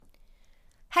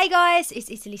Hey guys,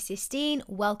 it's Italy Sistine.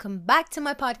 Welcome back to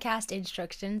my podcast,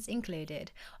 Instructions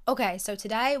Included. Okay, so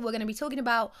today we're going to be talking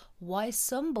about why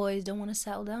some boys don't want to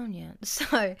settle down yet.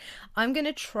 So I'm going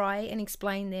to try and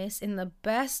explain this in the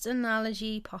best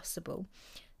analogy possible.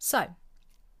 So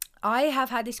I have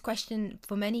had this question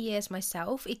for many years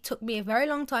myself. It took me a very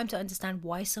long time to understand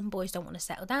why some boys don't want to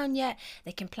settle down yet.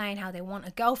 They complain how they want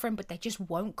a girlfriend, but they just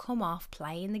won't come off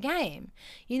playing the game.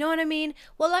 You know what I mean?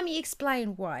 Well, let me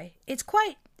explain why. It's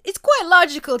quite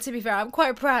logical, to be fair. I'm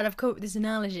quite proud I've come up with this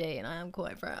analogy, and I am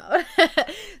quite proud.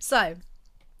 So,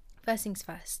 first things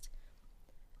first.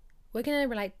 We're going to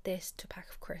relate this to a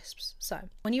pack of crisps. So,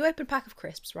 when you open a pack of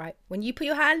crisps, right, when you put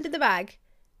your hand in the bag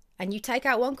and you take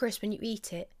out one crisp and you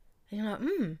eat it, and you're like,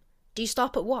 do you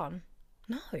stop at one?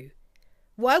 No.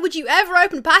 Why would you ever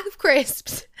open a pack of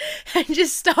crisps and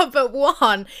just stop at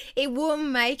one? It wouldn't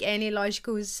make any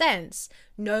logical sense.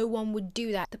 No one would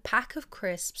do that. The pack of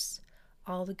crisps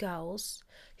are the girls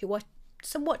who are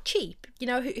somewhat cheap, you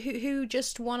know, who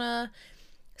just want to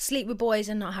sleep with boys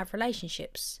and not have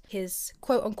relationships. His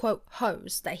quote-unquote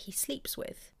hoes that he sleeps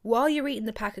with. While you're eating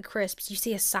the pack of crisps, you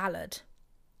see a salad.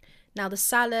 Now, the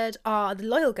salad are the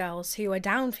loyal girls who are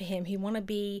down for him, who want to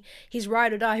be his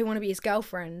ride or die, who want to be his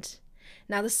girlfriend.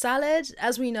 Now, the salad,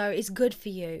 as we know, is good for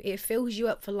you. It fills you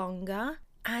up for longer,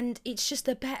 and it's just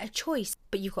a better choice.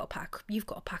 But you've got a pack of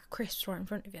crisps right in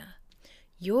front of you.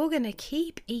 You're going to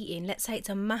keep eating, let's say it's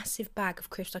a massive bag of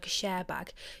crisps, like a share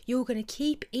bag. You're going to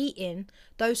keep eating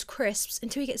those crisps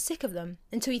until you get sick of them.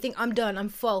 Until you think, I'm done, I'm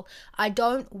full. I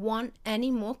don't want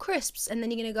any more crisps. And then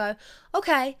you're going to go,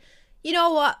 okay, you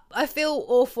know what? I feel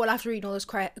awful after eating all those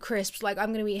crisps. Like,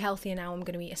 I'm going to eat healthier now. I'm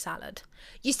going to eat a salad.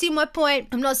 You see my point?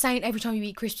 I'm not saying every time you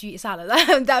eat crisps, you eat a salad.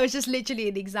 That was just literally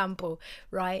an example,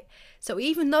 right? So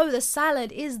even though the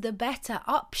salad is the better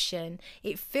option,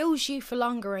 it fills you for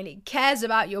longer and it cares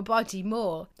about your body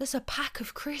more. There's a pack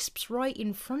of crisps right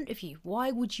in front of you.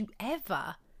 Why would you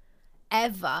ever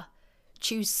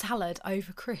choose salad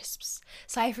over crisps?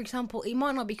 Say, for example, it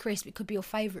might not be crisp, it could be your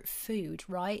favourite food,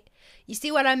 right? You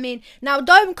see what I mean? Now,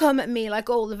 don't come at me like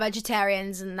all the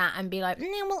vegetarians and that and be like, no,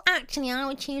 well, actually, I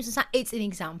would choose a salad. It's an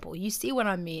example. You see what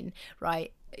I mean,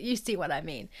 right? You see what I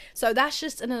mean. So that's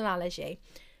just an analogy.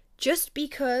 Just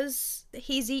because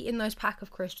he's eating those pack of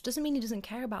crisps doesn't mean he doesn't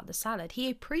care about the salad. He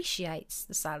appreciates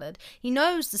the salad. He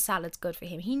knows the salad's good for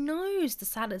him. He knows the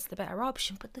salad's the better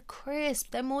option. But the crisps,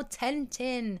 they're more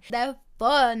tempting. They're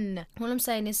fun. What I'm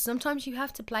saying is sometimes you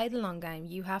have to play the long game.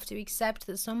 You have to accept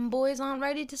that some boys aren't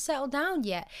ready to settle down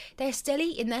yet. They're still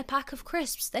eating their pack of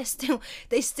crisps. They're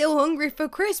still hungry for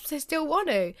crisps. They still want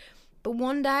to. But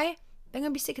one day, they're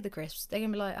going to be sick of the crisps. They're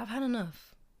going to be like, I've had enough.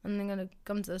 And they're going to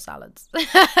come to the salads.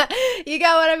 You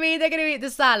get what I mean? They're going to eat the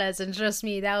salads. And trust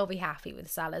me, they'll be happy with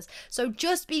the salads. So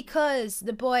just because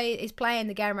the boy is playing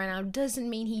the game right now doesn't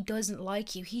mean he doesn't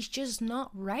like you. He's just not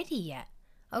ready yet.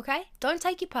 Okay? Don't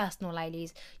take it personal,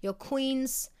 ladies. You're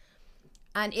queens.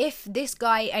 And if this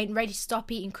guy ain't ready to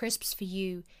stop eating crisps for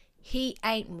you, he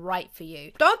ain't right for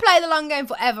you. Don't play the long game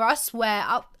forever, I swear.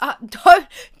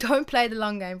 Don't play the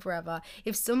long game forever.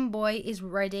 If some boy is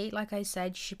ready, like I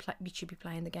said, you should be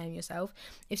playing the game yourself.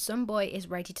 If some boy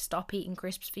is ready to stop eating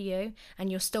crisps for you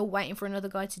and you're still waiting for another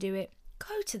guy to do it,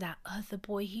 go to that other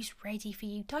boy who's ready for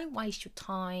you. Don't waste your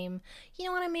time. You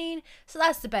know what I mean? So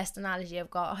that's the best analogy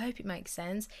I've got. I hope it makes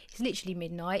sense. It's literally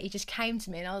midnight. It just came to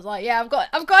me and I was like, yeah, I've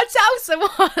got to tell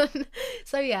someone.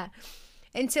 So yeah.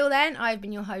 Until then, I've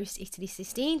been your host, Italy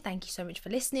Sistine. Thank you so much for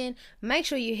listening. Make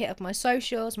sure you hit up my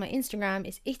socials. My Instagram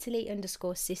is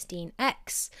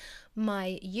Italy_SistineX.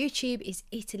 My YouTube is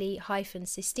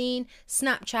Italy-Sistine.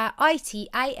 Snapchat,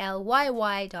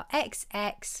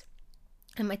 ITALYY.XX.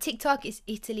 And my TikTok is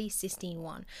Italy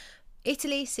Sistine1.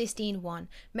 Italy Sistine1.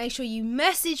 Make sure you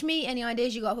message me any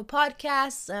ideas you got for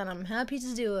podcasts, and I'm happy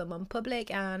to do them. I'm public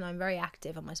and I'm very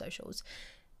active on my socials.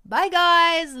 Bye,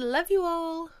 guys. Love you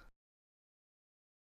all.